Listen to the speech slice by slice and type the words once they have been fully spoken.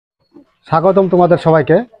স্বাগতম তোমাদের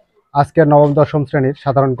সবাইকে আজকের নবম-দশম শ্রেণীর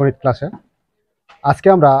সাধারণ গণিত ক্লাসে। আজকে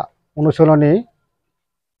আমরা অনুশীলনী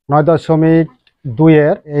 9.2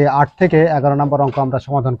 এর এই 8 থেকে 11 নম্বর অঙ্ক আমরা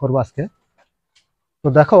সমাধান করব আজকে। তো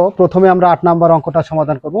দেখো, প্রথমে আমরা 8 নম্বর অঙ্কটা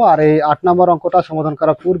সমাধান করব। আর এই 8 নম্বর অঙ্কটা সমাধান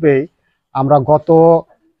করার পূর্বেই আমরা গত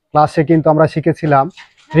ক্লাসে কিন্তু আমরা শিখেছিলাম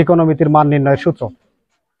ত্রিকোণমিতির মান নির্ণয়ের সূত্র,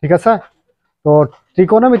 ঠিক আছে? তো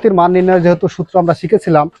ত্রিকোণমিতির মান নির্ণয়ের যেহেতু সূত্র আমরা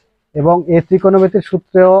শিখেছিলাম, এবং এই ত্রিকোণমিতির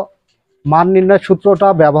সূত্রেও মান নির্ণয়ের সূত্রটা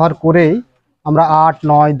ব্যবহার করেই আমরা 8,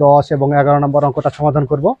 9, 10 এবং 11 নম্বর অঙ্কটা সমাধান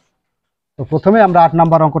করব। তো প্রথমে আমরা 8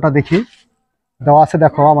 নম্বর অঙ্কটা দেখি। দেওয়া আছে,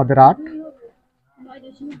 দেখো আমাদের 8।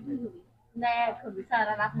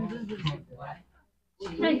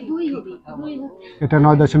 এটা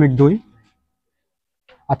 9.2।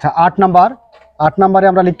 আচ্ছা, 8 নাম্বারে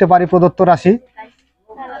আমরা লিখতে পারি প্রদত্ত রাশি।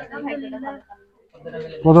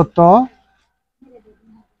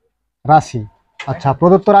 আচ্ছা,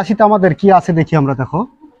 প্রদত্ত রাশিতে আমাদের কি আছে দেখি আমরা। দেখো,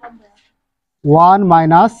 1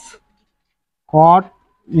 minus cot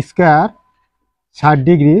square 60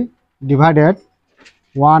 degree divided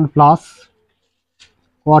 1 plus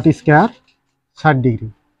cot square 60 degree.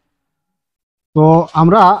 তো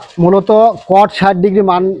আমরা মূলত কট 60 ডিগ্রি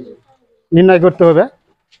মান নির্ণয় করতে হবে।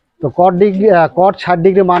 তো কট 60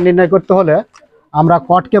 ডিগ্রি মান নির্ণয় করতে হলে আমরা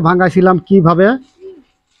কটকে ভাঙাইছিলাম কিভাবে?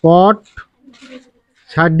 কট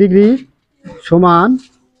 60 ডিগ্রি সমান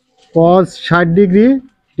কস 60 degree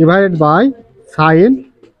divided by sine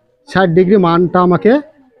 60 degree মানটা আমাকে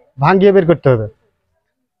ভাঙিয়ে বের করতে হবে।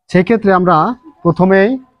 সেক্ষেত্রে আমরা প্রথমেই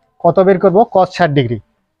কত বের করব? কস 60 ডিগ্রি।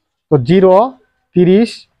 তো 0, 30,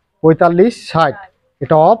 45, 60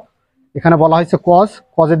 এটা অফ। এখানে বলা হয়েছে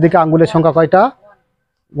কজের দিকে আঙ্গুলের সংখ্যা কয়টা?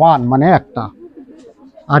 1, মানে একটা।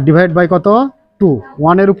 আর ডিভাইড বাই কত? 2।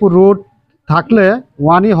 1-এর উপর রুট থাকলে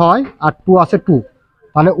 1ই হয়, আর 2 আছে 2,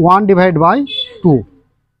 তাহলে 1 ডিভাইড বাই 2।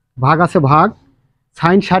 ভাগ আছে ভাগ।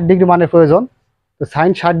 সাইন 60 ডিগ্রি মানের প্রয়োজন। তো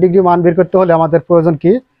সাইন 60 ডিগ্রি মান বের করতে হলে আমাদের প্রয়োজন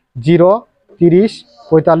কি? 0, 30,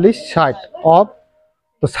 45, 60 অফ।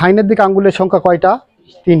 তো সাইনের দিকে আঙ্গুলের সংখ্যা কয়টা?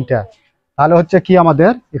 3টা। তাহলে হচ্ছে কি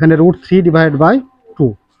আমাদের এখানে √3 ডিভাইড বাই 2।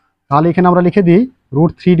 তাহলে এখানে আমরা লিখে দিই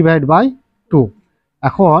 √3 ডিভাইড বাই 2।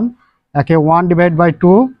 এখন একে 1 ডিভাইড বাই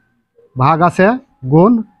 2 ভাগ আছে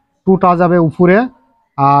গুণ, 2টা যাবে উপরে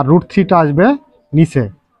আর √3টা আসবে নিচে।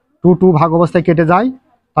 2 ভাগ অবস্থায় কেটে যায়,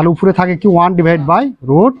 তাহলে উপরে থাকে কি? 1 ডিভাইড বাই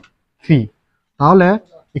 √3। তাহলে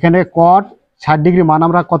এখানে কট 60 ডিগ্রি মান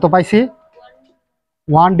আমরা কত পাইছি?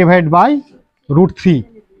 1 ডিভাইড বাই √3।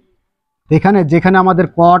 এখানে যেখানে আমাদের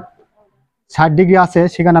কট 60 ডিগ্রি আছে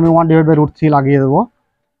সেখানে আমি 1 ডিভাইড বাই √3 লাগিয়ে দেবো।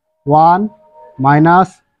 1 মাইনাস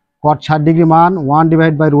কট 60 ডিগ্রি মান 1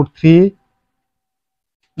 ডিভাইড বাই √3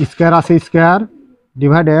 স্কোয়ার আছে square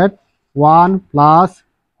divided 1 plus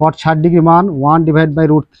cot 60 degree মান 1 ডিভাইড বাই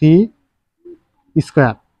 √3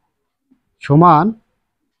 স্কোয়ার সমান,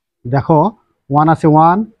 দেখো 1 আছে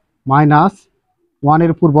 1 মাইনাস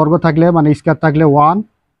 1-এর উপর বর্গ থাকলে মানে স্কোয়ার থাকলে 1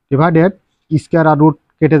 ডিভাইডেড স্কোয়ার আর রুট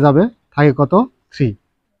কেটে যাবে, থাকে কত? 3।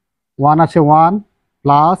 1 আছে 1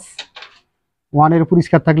 প্লাস 1-এর উপর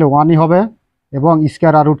স্কোয়ার থাকলে 1ই হবে, এবং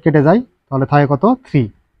স্কোয়ার আর রুট কেটে যায়, তাহলে থাকে কত? 3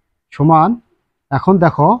 সমান। এখন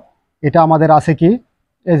দেখো এটা আমাদের আছে কি?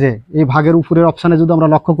 এই যে এই ভাগের উপরের অপশানে যদি আমরা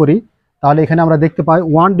লক্ষ্য করি, তাহলে এখানে আমরা দেখতে পাই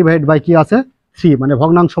 1 ডিভাইড বাই কি আছে? 3, মানে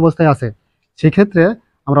ভগ্নাংশ অবস্থায় আছে। সেক্ষেত্রে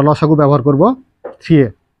আমরা লসাগু ব্যবহার করব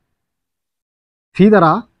 3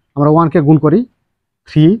 দ্বারা আমরা 1কে গুণ করি।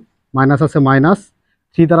 3 মাইনাস আছে মাইনাস,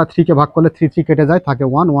 3 দ্বারা 3কে ভাগ করলে 3 কেটে যায়, থাকে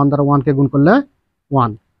 1 দ্বারা 1কে গুণ করলে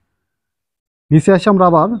 1। নিচে এসে আমরা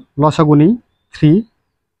আবার লসাগু নিই।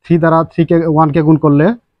 3 দ্বারা 1কে গুণ করলে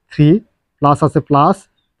 3, প্লাস আছে প্লাস।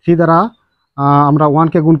 3 দ্বারা আমরা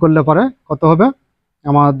 1কে গুণ করলে পরে কত হবে?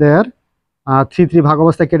 আমাদের 3 ভাগ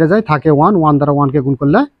অবস্থায় কেটে যায়, থাকে 1 দ্বারা 1কে গুণ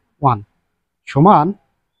করলে 1 সমান।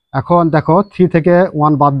 এখন দেখো 3 থেকে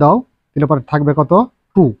 1 বাদ দাও, তাহলে পরে থাকবে কত?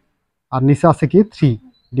 2, আর নিচে আছে কি? 3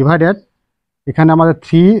 ডিভাইডেড, এখানে আমাদের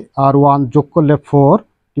 3 আর 1 যোগ করলে 4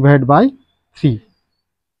 ডিভাইড বাই 3।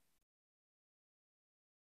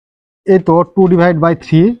 এই তো 2 ডিভাইড বাই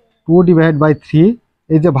 3,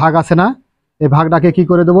 এই যে ভাগ আছে না, এই ভাগটাকে কি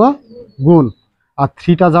করে দেবো? গুণ। আর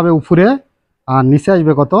 3টা যাবে উপরে আর নিচে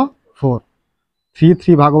আসবে কত? 4।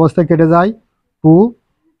 3 ভাগ অবস্থায় কেটে যায়। 2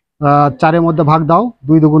 4-এর মধ্যে ভাগ দাও,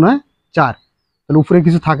 2 দুগুণে 4, তাহলে উপরে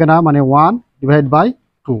কিছু থাকে না, মানে 1 ডিভাইড বাই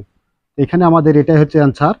 2। এখানে আমাদের এটাই হচ্ছে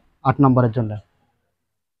অ্যান্সার 8 নম্বরের জন্য।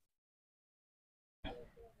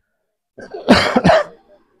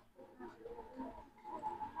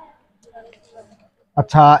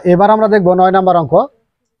 আচ্ছা, এবার আমরা দেখব 9 নম্বর অঙ্ক।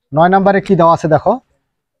 9 নম্বরে কি দেওয়া আছে দেখো।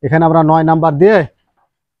 এখানে আমরা 9 নাম্বার দিয়ে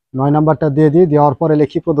 9 নাম্বারটা দিয়ে দিই, দেওয়ার পরে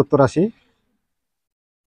লিখি প্রদত্ত রাশি।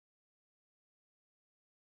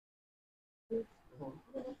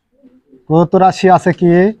 প্রদত্ত রাশি আছে কি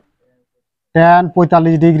tan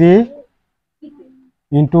 45 degree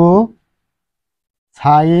into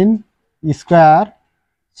sine square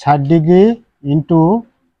 60 degree into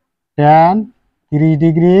tan 30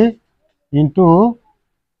 degree into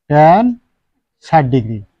tan 60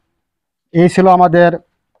 degree. এই ছিল আমাদের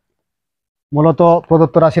মূলত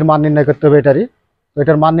প্রদত্ত রাশির মান নির্ণয় করতে হবে এটারই। তো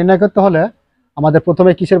এটার মান নির্ণয় করতে হলে আমাদের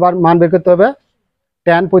প্রথমে কিসের মান বের করতে হবে?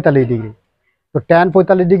 tan 45 degree. তো tan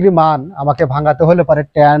 45 ডিগ্রি মান আমাকে ভাঙাতে হলে পারে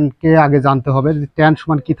ট্যানকে আগে জানতে হবে যে ট্যান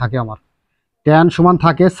সমান কি থাকে। আমার ট্যান সমান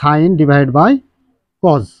থাকে সাইন ডিভাইড বাই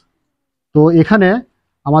কজ। তো এখানে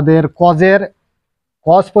আমাদের কজের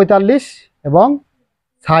কজ 45 এবং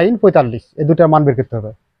সাইন 45 এই দুটার মান বের করতে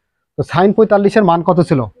হবে। তো সাইন 45-এর মান কত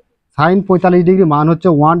ছিল? সাইন 45 ডিগ্রি মান হচ্ছে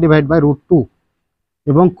 1 ডিভাইড বাই √2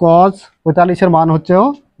 এবং কজ 45-এর মান হচ্ছে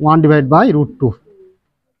 1 ডিভাইড বাই √2।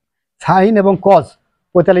 সাইন এবং কজ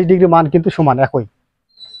 45 ডিগ্রি মান কিন্তু সমান, একই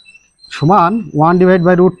সমান 1 ডিভাইড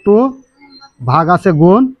বাই √2 ভাগ আছে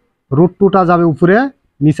গুণ √2টা যাবে উপরে,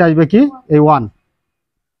 নিচে আসবে কি এই 1,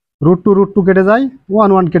 √2 কেটে যায়,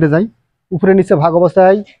 1 কেটে যায়, উপরে নিচে ভাগ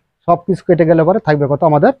অবস্থায় সব কিছু কেটে গেলে পরে থাকবে কত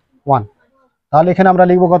আমাদের 1। তাহলে এখানে আমরা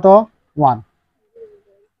লিখবো কত 1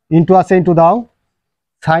 ইন্টু আছে ইন্টু দাও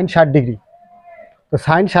সাইন 60 ডিগ্রি। তো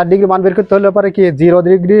সাইন 60 ডিগ্রি মান বের করতে হলে পরে কি 0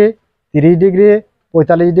 ডিগ্রি 30 ডিগ্রি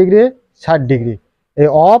 45 ডিগ্রি 60 ডিগ্রি। এই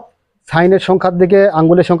অফ সাইনের সংখ্যার দিকে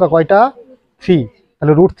আঙ্গুলের সংখ্যা কয়টা? 3।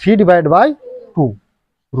 তাহলে √3 ডিভাইড বাই 2,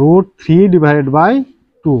 √3 ডিভাইড বাই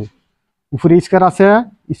 2, উপরে স্কোয়ার আছে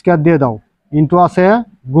স্কোয়ার দিয়ে দাও, ইন্টু আছে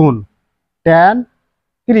গুণ tan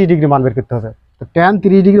 30 ডিগ্রি মান বের করতে হবে। তো tan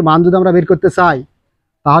 30 ডিগ্রি মান যদি আমরা বের করতে চাই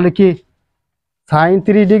তাহলে কি সাইন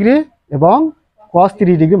 30 ডিগ্রি এবং cos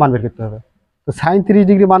 30 ডিগ্রি মান বের করতে হবে। তো সাইন 30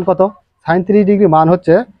 ডিগ্রি মান কত? সাইন 30 ডিগ্রি মান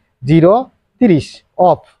হচ্ছে 0 30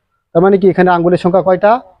 অফ, তার মানে কি এখানে আঙ্গুলের সংখ্যা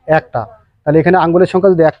কয়টা? একটা। তাহলে এখানে আঙ্গুলের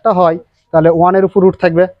সংখ্যা যদি একটা হয় তাহলে 1-এর উপর রুট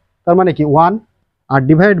থাকবে, তার মানে কি 1 আর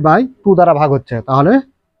ডিভাইড বাই 2 দ্বারা ভাগ হচ্ছে, তাহলে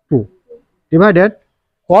 2 ডিভাইডেড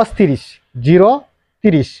cos 30 0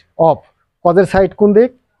 30 অফ, কজের সাইড কোন দিক?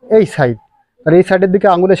 এই সাইড, তাহলে এই সাইডের দিকে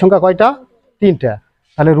আঙ্গুলের সংখ্যা কয়টা? 3টা।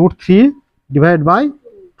 তাহলে √3 ডিভাইড বাই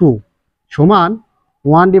 2 সমান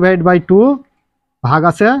 1 ডিভাইড বাই 2 ভাগ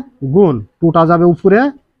আছে গুণ 2টা যাবে উপরে,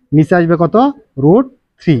 নিচে আসবে কত?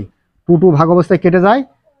 √3, 2 ভাগ অবস্থায় কেটে যায়,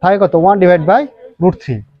 থাকে কত? 1 divide by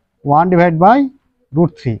 √3, 1 divide by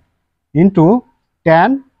 √3 into tan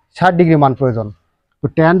 60 degree মান প্রয়োজন। তো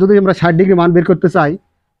tan যদি আমরা 60 ডিগ্রি মান বের করতে চাই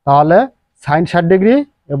তাহলে সাইন 60 ডিগ্রি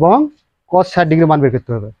এবং cos 60 ডিগ্রি মান বের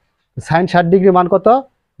করতে হবে। সাইন 60 ডিগ্রি মান কত?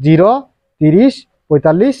 0 30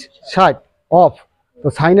 45 60 অফ, তো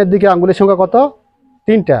সাইনের দিকে আঙ্গুলের সংখ্যা কত?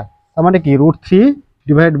 3টা, তার মানে কি √3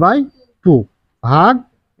 ডিভাইড বাই 2 ভাগ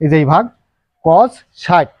এই যে ভাগ cos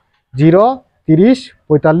 60 0 30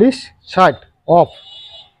 45 60 অফ,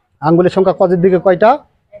 আঙ্গুলের সংখ্যা কজের দিকে কয়টা?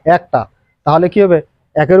 একটা। তাহলে কি হবে?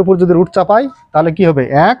 1-এর উপর যদি রুট চাপাই তাহলে কি হবে?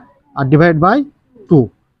 1 আর ডিভাইড বাই 2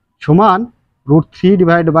 সমান √3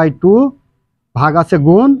 ডিভাইড বাই 2 ভাগ আছে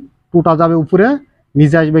গুণ 2টা যাবে উপরে,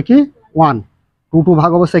 নিচে আসবে কি 1, 2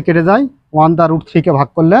 ভাগ অবস্থায় কেটে যায়, 1 দা √3-কে ভাগ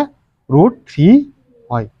করলে √3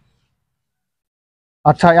 হয়।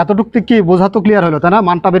 আচ্ছা, এতটুকু কি বোঝা তো ক্লিয়ার হলো, তাই না?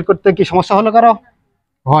 মানটা বের করতে কি সমস্যা হলো কারো?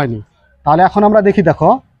 হয়নি। তাহলে এখন আমরা দেখি, দেখো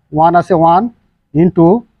 1 আছে 1 ইন্টু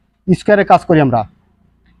স্কোয়ারে কাজ করি আমরা,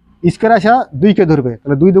 স্কোয়ার আসা 2-কে ধরবে,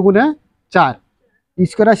 তাহলে 2 দুগুণে 4,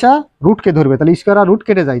 স্কোয়ার আসা রুটকে ধরবে, তাহলে স্কোয়ার আর রুট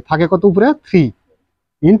কেটে যায়, থাকে কত উপরে? 3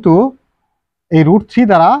 ইন্টু এই √3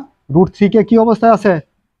 দ্বারা √3-কে কি অবস্থায় আছে?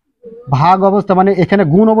 ভাগ অবস্থা, মানে এখানে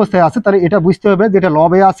গুণ অবস্থায় আছে, তাহলে এটা বুঝতে হবে যে এটা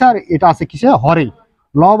লবে আছে আর এটা আছে কিসে? হরে।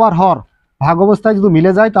 লব আর হর ভাগ অবস্থায় যদি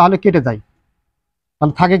মিলে যায় তাহলে কেটে যায়,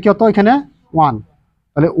 তাহলে থাকে কত এখানে? 1।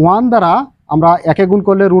 তাহলে 1 দ্বারা আমরা একে গুণ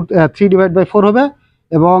করলে √3 ডিভাইড বাই 4 হবে,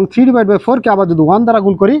 এবং 3 ডিভাইড বাই 4-কে আবার যদি 1 দ্বারা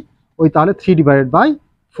গুণ করি ওই তাহলে 3 ডিভাইড বাই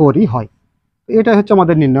 4-ই হয়। এটাই হচ্ছে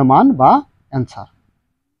আমাদের নির্ণয় মান বা অ্যান্সার।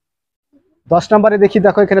 10 নম্বরে দেখি,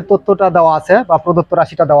 দেখো এখানে তথ্যটা দেওয়া আছে বা প্রদত্ত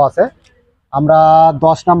রাশিটা দেওয়া আছে। আমরা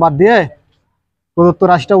 10 নাম্বার দিয়ে প্রদত্ত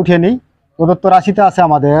রাশিটা উঠিয়ে নিই। প্রদত্ত রাশিতে আছে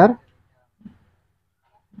আমাদের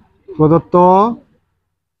প্রদত্ত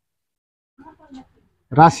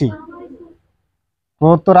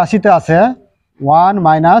রাশিতে আছে 1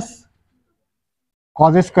 minus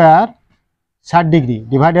cos square 60 degree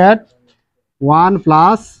divided 1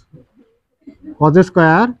 plus cos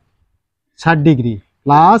square 60 degree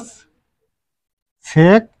plus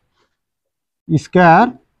sec square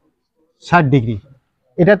 60 degree.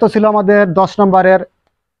 এটা তো ছিল আমাদের 10 নম্বরের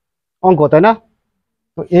অঙ্ক, তাই না?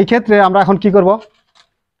 তো এই ক্ষেত্রে আমরা এখন কি করব?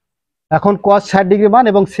 এখন cos 60 ডিগ্রি মান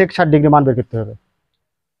এবং sec 60 ডিগ্রি মান বের করতে হবে।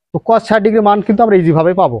 তো cos 60 ডিগ্রি মান কিন্তু আমরা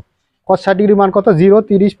ইজিভাবে পাবো। cos 60 ডিগ্রি মান কত? 0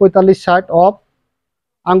 30 45 60 অফ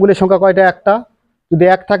আঙ্গুলের সংখ্যা কয়টা? একটা। যদি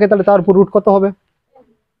 1 থাকে তাহলে তার উপর রুট কত হবে?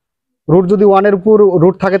 রুট যদি 1-এর উপর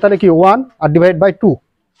রুট থাকে তাহলে কি 1 আর ডিভাইড বাই 2।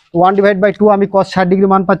 1/2 আমি cos 60 ডিগ্রি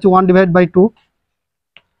মান পাচ্ছি 1/2।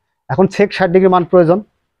 এখন sec 60 ডিগ্রি মান প্রয়োজন।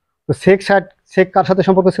 তো sec কার সাথে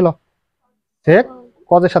সম্পর্ক ছিল? sec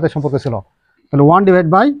cos এর সাথে সম্পর্ক ছিল। তাহলে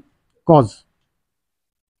 1/cos।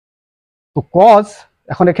 তো cos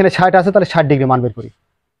এখন এখানে 60 আছে, তাহলে 60 ডিগ্রি মান বের করি।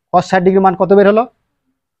 cos 60 ডিগ্রি মান কত বের হলো?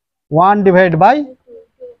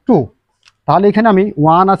 1/2। তাহলে এখানে আমি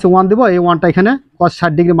 1 আছে 1 দেবো, এই 1টা এখানে cos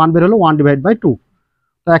 60 ডিগ্রি মান বের হলো 1/2।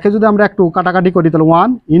 তো একে যদি আমরা একটু কাটাকাটি করি তাহলে 1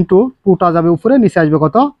 ইন্টু 2টা যাবে উপরে, নিচে আসবে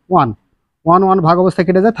কত? 1 1 1 ভাগ অবস্থায়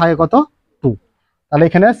কেটে যায়, থাকে কত? 2। তাহলে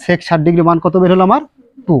এখানে sec 60 ডিগ্রি মান কত বের হলো আমার?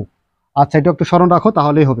 2। আচ্ছা, এটা একটু স্মরণ রাখো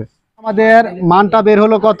তাহলেই হবে। আমাদের মানটা বের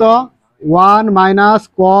হলো কত? 1 মাইনাস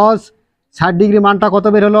cos 60 ডিগ্রি মানটা কত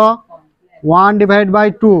বের হলো?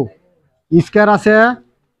 1/2 স্কয়ার আছে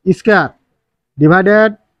square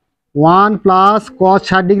divided 1 plus cos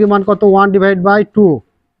 60 degree মান কত? 1/2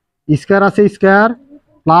 স্কয়ার আছে স্কয়ার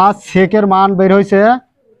প্লাস সেকের মান বের হয়েছে,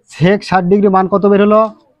 sec 60 ডিগ্রি মান কত বের হলো?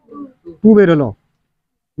 2 বের হলো।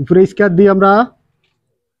 উপরে স্কয়ার দিয়ে আমরা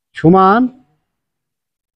সমান,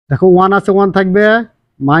 দেখো 1 আছে 1 থাকবে,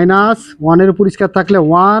 মাইনাস 1-এর উপর স্কয়ার থাকলে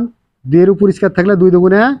 1, 2-এর উপর স্কয়ার থাকলে 2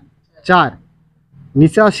 দুগুণে 4।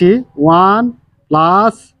 নিচে আসি 1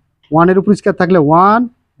 প্লাস 1-এর উপর স্কয়ার থাকলে 1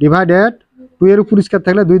 ডিভাইডেড 2-এর উপর স্কয়ার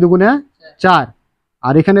থাকলে 2 দুগুণে 4।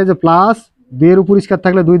 আর এখানে যে প্লাস 2-এর উপর স্কয়ার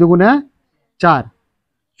থাকলে 2 দুগুণে 4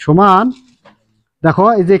 সমান, দেখো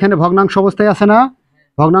এই যে এখানে ভগ্নাংশ অবস্থায় আছে না?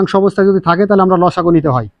 ভগ্নাংশ অবস্থায় যদি থাকে তাহলে আমরা লসাগু নিতে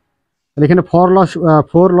হয়। তাহলে এখানে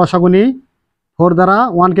 4 লসাগু নিই। 4 দ্বারা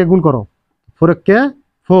 1কে গুণ করো, 4কে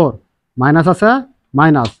 4 মাইনাস আছে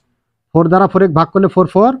মাইনাস, 4 দ্বারা 4 ভাগ করলে 4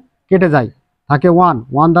 4 কেটে যায়, থাকে 1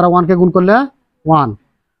 1 দ্বারা 1কে গুণ করলে 1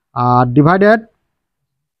 আর ডিভাইডেড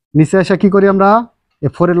নিচে এসে কি করি আমরা? এই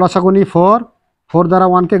 4-এর লসাগু নিই 4 4 দ্বারা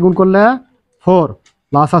 1কে গুণ করলে 4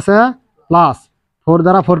 প্লাস আছে প্লাস, 4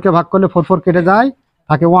 দ্বারা 4কে ভাগ করলে 4 4 কেটে যায়,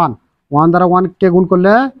 থাকে 1 1 দ্বারা 1কে গুণ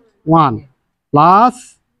করলে 1 প্লাস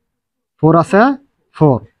 4 আছে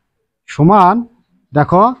 4 সমান,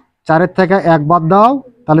 দেখো 4-এর থেকে 1 বাদ দাও,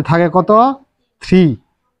 তাহলে থাকে কত? 3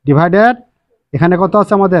 ডিভাইডেড এখানে কত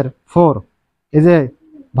আছে আমাদের? 4। এই যে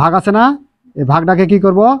ভাগ আছে না, এই ভাগটাকে কি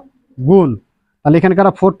করব? গুণ। তাহলে এখানকার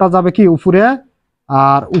 4টা যাবে কি উপরে,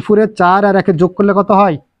 আর উপরে 4 আর 1 যোগ করলে কত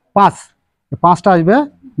হয়? 5। 5টা আসবে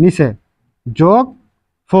নিচে, যোগ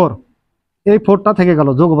 4, এই 4টা থেকে গেল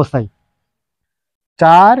যোগ অবস্থায়।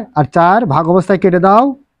 4 আর 4 ভাগ অবস্থায় কেটে দাও,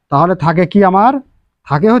 তাহলে থাকে কি আমার?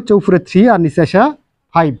 থাকে হচ্ছে উপরে 3 আর নিচে আসে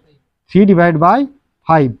 5।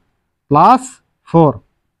 3/5 প্লাস 4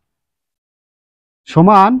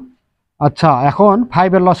 সমান, আচ্ছা এখন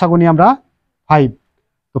 5-এর লসাগু নিই আমরা 5।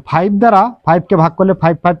 তো 5 দ্বারা 5কে ভাগ করলে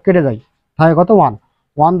 5 5 কেটে যায়, থাকে কত? 1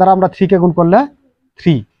 1 দ্বারা আমরা 3কে গুণ করলে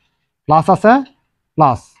 3 প্লাস আছে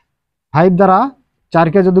প্লাস, 5 দ্বারা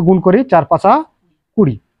 4কে যদি গুণ করি 4 5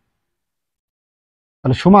 20,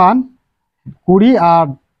 তাহলে সমান 20 আর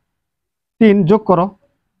 3 যোগ করো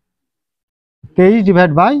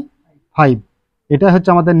 23/5। এটা হচ্ছে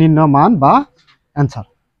আমাদের নির্ণয় মান বা অ্যান্সার।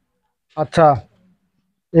 আচ্ছা,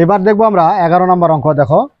 এবার দেখবো আমরা 11 নম্বর অঙ্ক।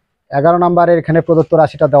 দেখো 11 নম্বরের এখানে প্রদত্ত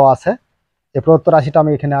রাশিটা দেওয়া আছে। এই প্রদত্ত রাশিটা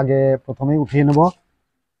আমি এখানে আগে প্রথমেই উঠিয়ে নেব।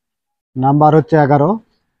 নাম্বার হচ্ছে 11।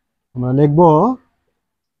 আমরা লিখব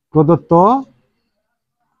প্রদত্ত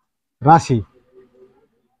রাশি।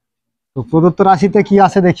 তো প্রদত্ত রাশিতে কি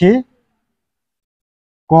আছে দেখি,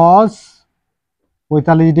 cos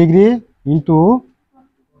 45 degree into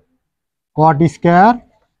cot square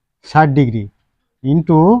 60 degree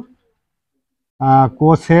into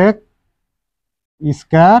cosec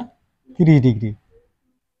square 30 degree,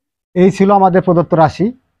 এই ছিল আমাদের প্রদত্ত রাশি।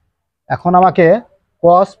 এখন আমাকে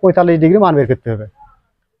cos 45 ডিগ্রি মান বের করতে হবে।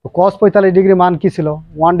 তো cos 45 ডিগ্রি মান কি ছিল?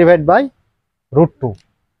 1/√2।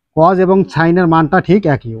 cos এবং সাইনের মানটা ঠিক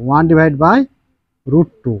একই,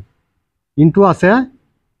 1/√2 ইন্টু আছে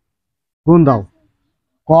গুণ দাও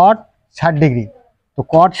cot 60 ডিগ্রি। তো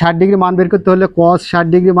cot 60 ডিগ্রি মান বের করতে হলে cos 60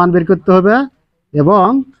 ডিগ্রি মান বের করতে হবে এবং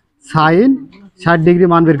সাইন 60 ডিগ্রি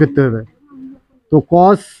মান বের করতে হবে। তো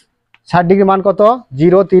cos 60 ডিগ্রি মান কত?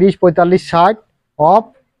 0 30 45 60 অফ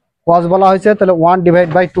cos বলা হয়েছে, তাহলে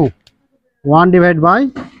 1/2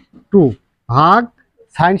 ভাগ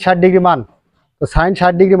সাইন 60 ডিগ্রি মান। তো সাইন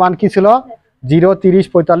 60 ডিগ্রি মান কি ছিল? 0 30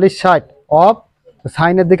 45 60 অফ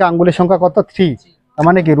সাইনের দিকে আঙ্গুলের সংখ্যা কত? 3, তার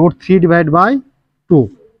মানে কি √3/2।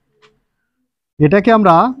 এটাকে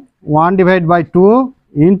আমরা 1/2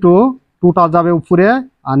 ইন্টু 2টা যাবে উপরে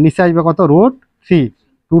আর নিচে আসবে কত? √3।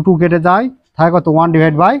 2 2 কেটে যায়, থাকে কত?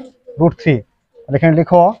 1/√3। আর এখানে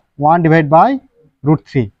লিখো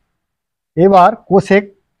 1/√3। এবার কোসেক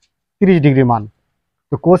 30 ডিগ্রি মান।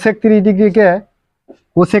 তো কোসেক 30 ডিগ্রিকে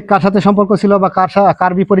কোসেক কার সাথে সম্পর্ক ছিল বা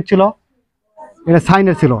কার বিপরীত ছিল? এটা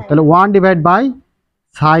সাইনের ছিল, তাহলে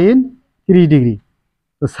 1/sin 30 ডিগ্রি।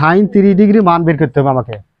 তো সাইন 30 ডিগ্রি মান বের করতে হবে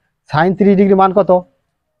আমাকে। সাইন 30 ডিগ্রি মান কত?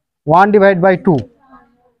 1/2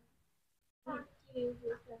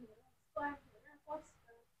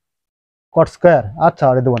 কট স্কোয়ার। আচ্ছা,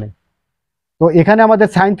 আরে দেবো। তো এখানে আমাদের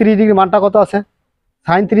সাইন 30 ডিগ্রি মানটা কত আছে?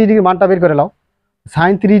 সাইন 30 ডিগ্রি মানটা বের করে নাও।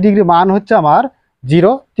 সাইন 30 ডিগ্রি মান হচ্ছে আমার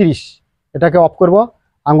 0, 30। এটাকে অফ করব,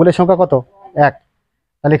 আঙ্গুলের সংখ্যা কত? 1।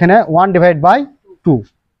 তাহলে এখানে 1/2,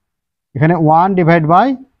 এখানে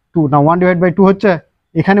 1/2 না, 1/2 হচ্ছে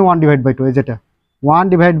এখানে 1/2, এই যেটা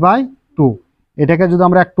 1/2। এটাকে যদি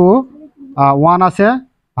আমরা একটু 1 আছে,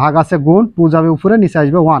 ভাগ আছে, গুণ 2 যাবে উপরে, নিচে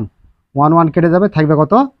আসবে 1, 1 কেটে যাবে, থাকবে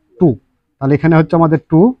কত? 2। তাহলে এখানে হচ্ছে আমাদের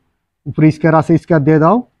 2, উপরে স্কোয়ার আছে, স্কোয়ার দিয়ে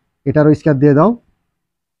দাও, এটারও স্কোয়ার দিয়ে দাও,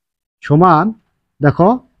 সমান। দেখো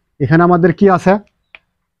এখানে আমাদের কি আছে?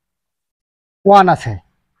 1 আছে।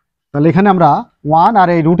 তাহলে এখানে আমরা 1 আর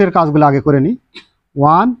এই রুটের কাজগুলো আগে করে নিই।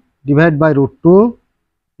 1/√2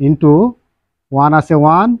 ইন্টু 1 আছে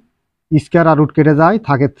 1, স্কোয়ার আর রুট কেটে যায়,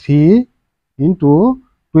 থাকে 3 ইন্টু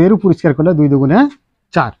 2 এর উপর স্কোয়ার করলে 2 দুগুণে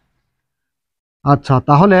 4। আচ্ছা,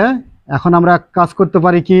 তাহলে এখন আমরা এক কাজ করতে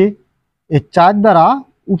পারি কি, এই 4 দ্বারা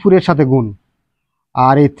উপরের সাথে গুণ,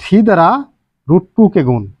 আর এই 3 দ্বারা √2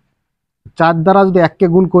 গুণ। 4 দ্বারা যদি 1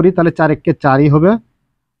 গুণ করি তাহলে 4 1 4ই হবে,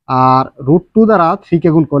 আর √2 দ্বারা 3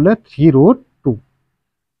 গুণ করলে 3√2।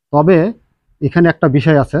 তবে এখানে একটা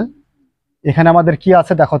বিষয় আছে, এখানে আমাদের কি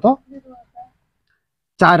আছে দেখো তো,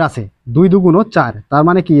 4 আছে, 2 দুগুণ 4। তার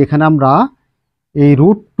মানে কি, এখানে আমরা এই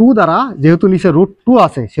 √2 দ্বারা, যেহেতু নিচে √2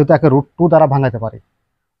 আছে, সেহেতু একে √2 দ্বারা ভাঙাতে পারি।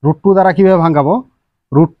 √2 দ্বারা কিভাবে ভাঙাবো?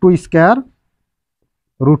 √2 স্কোয়ার,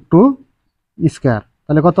 √2 স্কোয়ার,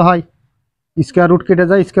 তাহলে কত হয়? স্কোয়ার রুট কেটে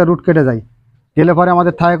যায়, স্কোয়ার রুট কেটে যায়, গেলে পরে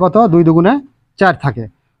আমাদের থাকে কত? 2 দুগুণে 4 থাকে।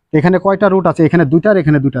 এখানে কয়টা রুট আছে? এখানে 2টা, আর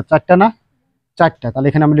এখানে 2টা, 4টা না? 4টা। তাহলে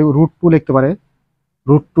এখানে আমি √2 লিখতে পারি,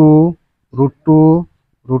 √2 √2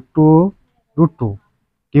 √2 √2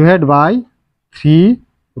 ডিভাইড বাই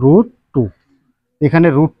 3√2। এখানে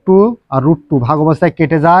 √2 আর √2 ভাগ অবস্থায়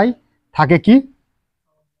কেটে যায়, থাকে কি?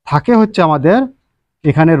 থাকে হচ্ছে আমাদের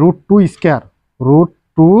এখানে √2 স্কোয়ার,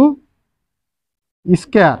 √2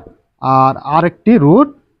 স্কোয়ার, আর আরেকটি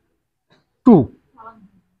 √2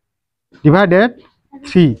 ডিভাইডেড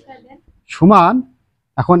 3 সমান।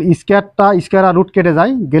 এখন স্কোয়ারটা, স্কোয়ার আর রুট কেটে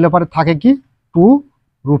যায়, গেলে পরে থাকে কি?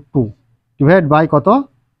 2√2 ডিভাইড বাই কত?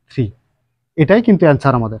 3। এটাই কিন্তু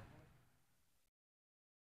অ্যান্সার আমাদের।